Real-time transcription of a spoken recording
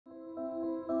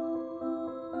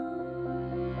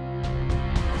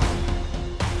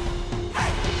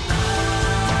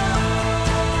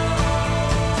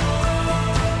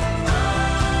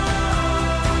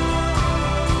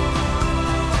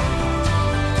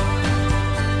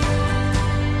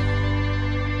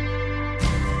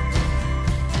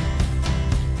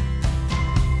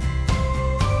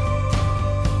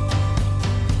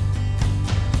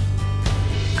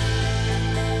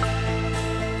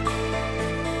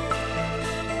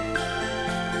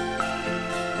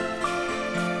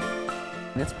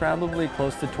It's probably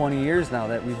close to 20 years now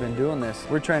that we've been doing this.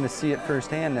 We're trying to see it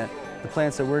firsthand that the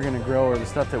plants that we're going to grow or the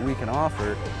stuff that we can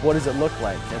offer, what does it look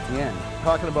like at the end?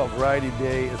 Talking about Variety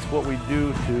Day, it's what we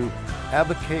do to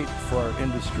advocate for our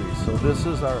industry. So this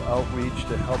is our outreach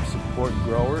to help support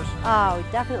growers. Oh,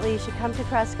 definitely you should come to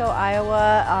Cresco,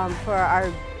 Iowa for our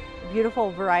beautiful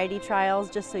variety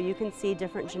trials, just so you can see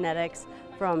different genetics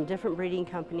from different breeding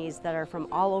companies that are from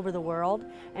all over the world,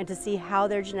 and to see how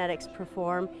their genetics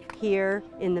perform here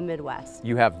in the Midwest.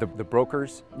 You have the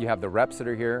brokers, you have the reps that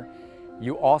are here.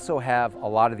 You also have a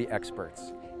lot of the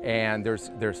experts, and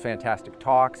there's fantastic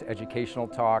talks, educational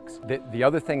talks. The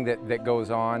other thing that goes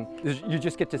on is you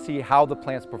just get to see how the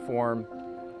plants perform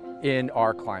in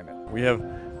our climate. We have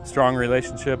strong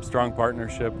relationship, strong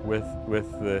partnership with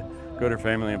the Gooder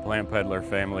family and Plantpeddler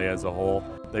family as a whole.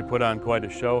 They put on quite a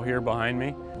show here behind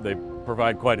me. They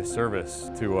provide quite a service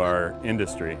to our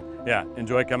industry. Yeah,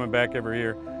 enjoy coming back every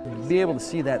year. To be able to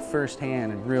see that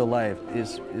firsthand in real life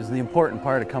is the important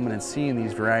part of coming and seeing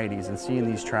these varieties and seeing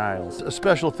these trials. A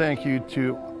special thank you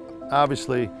to,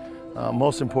 obviously,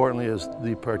 most importantly, is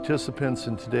the participants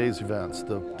in today's events,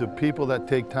 the people that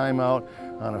take time out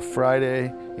on a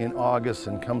Friday in August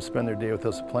and come spend their day with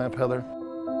us at Plantpeddler.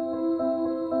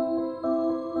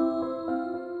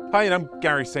 Hi, I'm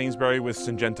Gary Sainsbury with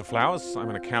Syngenta Flowers. I'm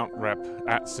an account rep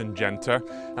at Syngenta,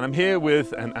 and I'm here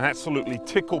with an absolutely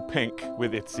tickle pink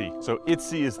with Itzy. So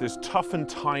Itzy is this tough and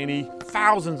tiny,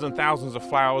 thousands and thousands of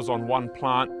flowers on one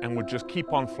plant, and would just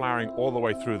keep on flowering all the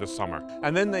way through the summer.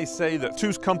 And then they say that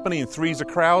two's company and three's a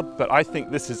crowd, but I think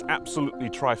this is absolutely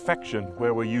trifection,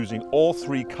 where we're using all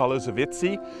three colors of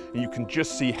Itzy, and you can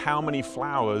just see how many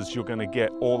flowers you're going to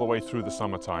get all the way through the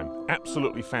summertime.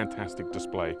 Absolutely fantastic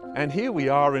display. And here we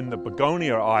are in the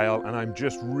begonia aisle, and I'm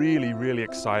just really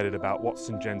excited about what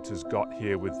Syngenta's got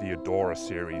here with the Adora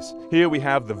series. Here we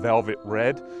have the velvet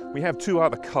red. We have two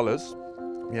other colors.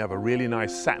 We have a really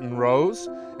nice satin rose,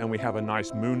 and we have a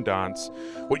nice moon dance.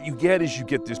 What you get is you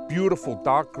get this beautiful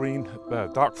dark green,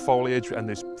 dark foliage, and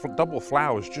these double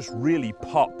flowers just really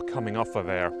pop coming off of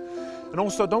there. And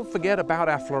also don't forget about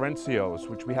our Florencios,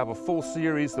 which we have a full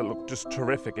series that look just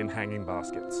terrific in hanging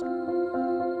baskets.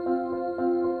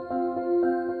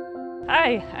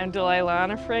 Hi, I'm Delilah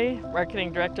Onifray,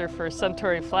 Marketing Director for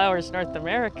Suntory Flowers North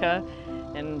America,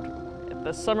 and at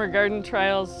the Summer Garden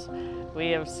Trials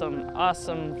we have some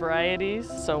awesome varieties.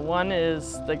 So one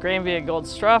is the Granvia Gold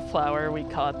Straw Flower. We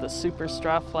call it the Super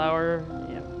Straw Flower.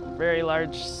 Very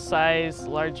large size,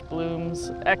 large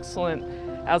blooms, excellent,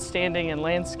 outstanding in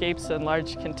landscapes and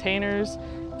large containers.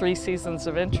 3 seasons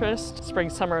of interest, spring,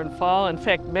 summer, and fall. In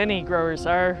fact, many growers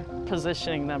are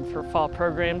positioning them for fall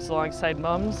programs alongside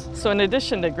mums. So in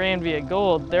addition to Granvia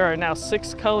Gold, there are now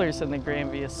 6 colors in the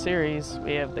Granvia series.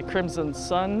 We have the Crimson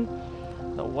Sun,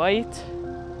 the White,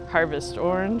 Harvest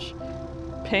Orange,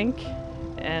 Pink,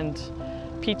 and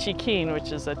Peachy Keen,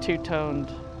 which is a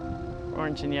 2-toned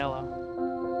orange and yellow.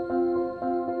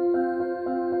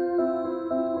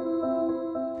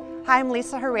 Hi, I'm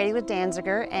Lisa Harady with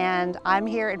Danziger, and I'm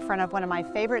here in front of one of my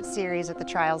favorite series at the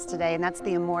trials today, and that's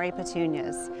the Amore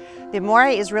petunias. The Amore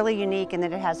is really unique in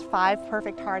that it has 5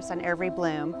 perfect hearts on every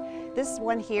bloom. This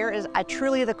one here is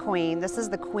truly the queen. This is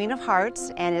the Queen of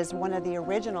Hearts and is one of the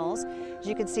originals. As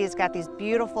you can see, it's got these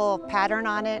beautiful pattern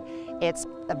on it. It's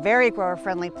a very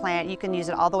grower-friendly plant. You can use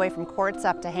it all the way from quartz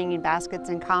up to hanging baskets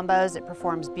and combos. It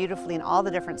performs beautifully in all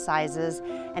the different sizes,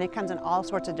 and it comes in all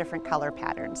sorts of different color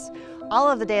patterns. All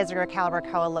of the Danziger Caliber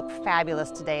Koa look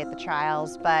fabulous today at the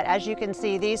trials, but as you can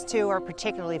see, these 2 are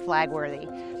particularly flag-worthy.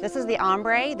 This is the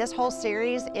Ombre. This whole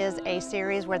series is a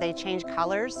series where they change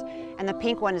colors, and the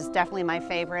pink one is definitely my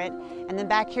favorite. And then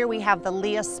back here we have the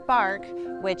Leah Spark,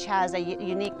 which has a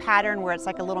unique pattern where it's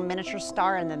like a little miniature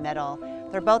star in the middle.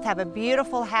 They both have a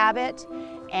beautiful habit,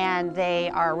 and they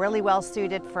are really well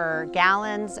suited for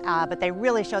gallons, but they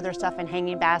really show their stuff in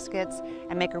hanging baskets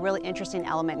and make a really interesting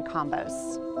element in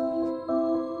combos.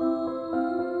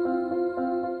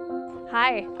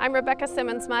 Hi, I'm Rebecca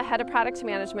Simmonsma, Head of Product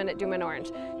Management at Doom &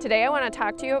 Orange. Today I want to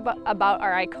talk to you about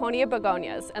our Iconia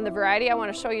begonias, and the variety I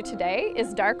want to show you today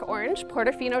is Dark Orange,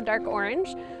 Portofino Dark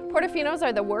Orange. Portofinos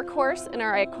are the workhorse in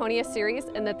our Iconia series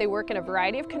in that they work in a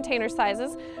variety of container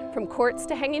sizes, from quartz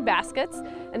to hanging baskets,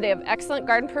 and they have excellent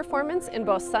garden performance in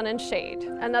both sun and shade.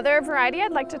 Another variety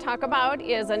I'd like to talk about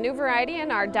is a new variety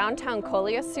in our Downtown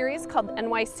Coleus series called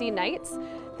NYC Nights.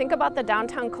 Think about the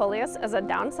Downtown Coleus as a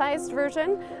downsized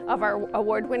version of our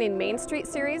award-winning Main Street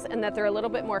series, in that they're a little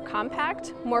bit more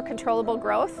compact, more controllable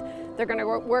growth. They're going to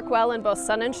work well in both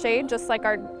sun and shade, just like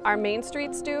our main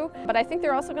streets do. But I think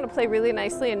they're also going to play really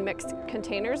nicely in mixed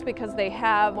containers because they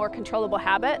have more controllable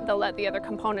habit. They'll let the other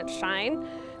components shine.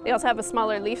 They also have a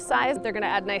smaller leaf size. They're going to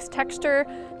add nice texture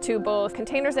to both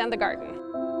containers and the garden.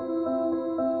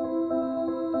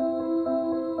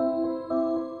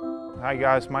 Hi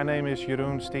guys, my name is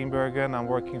Jeroen Steenbergen. I'm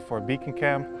working for Beacon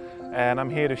Camp and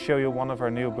I'm here to show you one of our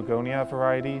new begonia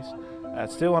varieties.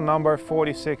 It's still a number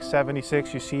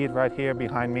 4676, you see it right here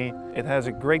behind me. It has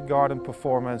a great garden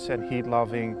performance and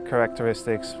heat-loving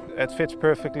characteristics. It fits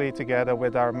perfectly together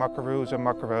with our macaroons and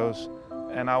macaroons.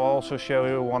 And I'll also show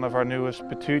you one of our newest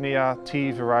petunia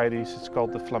tea varieties. It's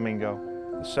called the Flamingo.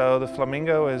 So the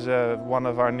Flamingo is one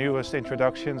of our newest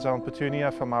introductions on petunia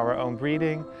from our own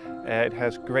breeding. It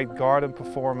has great garden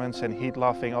performance and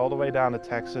heat-loving all the way down to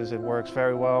Texas. It works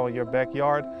very well in your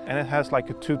backyard and it has like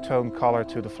a two-tone color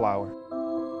to the flower.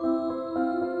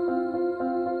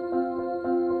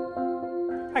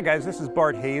 Hi guys, this is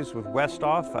Bart Hayes with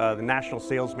Westhoff, the National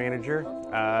Sales Manager.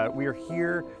 We are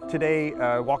here today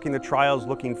walking the trials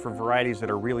looking for varieties that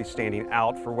are really standing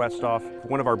out for Westhoff.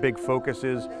 One of our big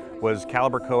focuses was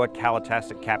Calibrachoa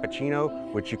Calatastic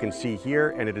Cappuccino, which you can see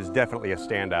here, and it is definitely a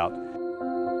standout.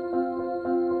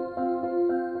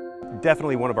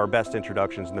 Definitely one of our best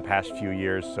introductions in the past few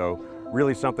years, so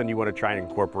really something you want to try and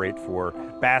incorporate for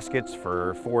baskets,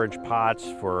 for forage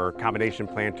pots, for combination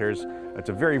planters. It's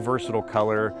a very versatile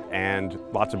color and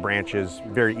lots of branches,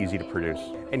 very easy to produce.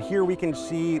 And here we can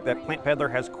see that Plantpeddler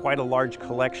has quite a large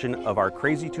collection of our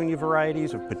Crazy Tunia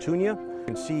varieties of petunia. You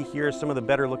can see here some of the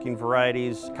better looking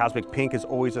varieties. Cosmic Pink is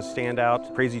always a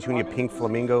standout. Crazy Tunia Pink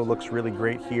Flamingo looks really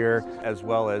great here, as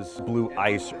well as Blue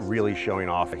Ice really showing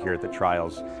off here at the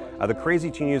trials. The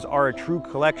Crazy Tunias are a true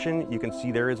collection. You can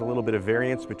see there is a little bit of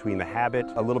variance between the habit,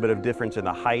 a little bit of difference in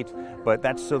the height, but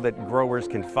that's so that growers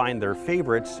can find their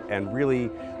favorites and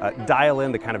really dial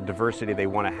in the kind of diversity they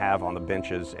want to have on the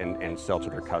benches and sell to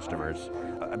their customers.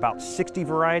 About 60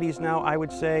 varieties now, I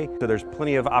would say, so there's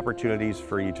plenty of opportunities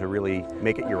for you to really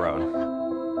make it your own.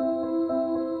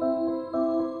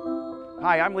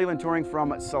 Hi, I'm Leland Turing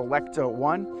from Selecta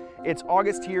One. It's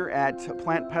August here at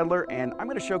Plantpeddler, and I'm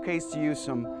going to showcase to you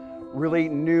some really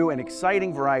new and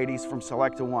exciting varieties from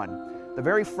Selecta One. The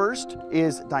very first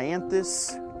is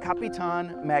Dianthus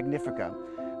Capitan Magnifica.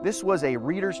 This was a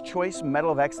Reader's Choice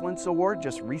Medal of Excellence Award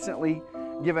just recently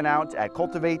given out at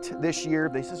Cultivate this year.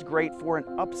 This is great for an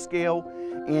upscale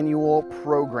annual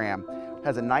program.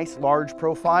 Has a nice large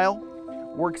profile,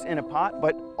 works in a pot,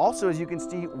 but also, as you can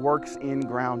see, works in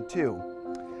ground too.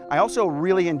 I also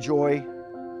really enjoy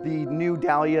the new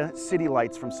Dahlia City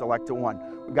Lights from Selecta One.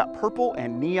 We've got purple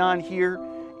and neon here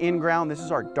in ground. This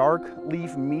is our dark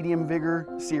leaf medium vigor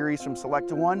series from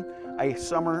Selecta One, a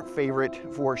summer favorite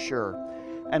for sure.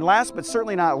 And last but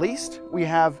certainly not least, we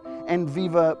have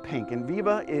Enviva Pink.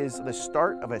 Enviva is the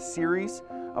start of a series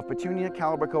of Petunia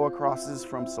Calibrachoa crosses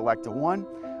from Selecta One.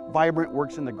 Vibrant,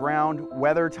 works in the ground,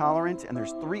 weather tolerant, and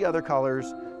there's 3 other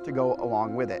colors to go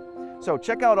along with it. So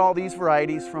check out all these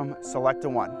varieties from Selecta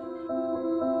One.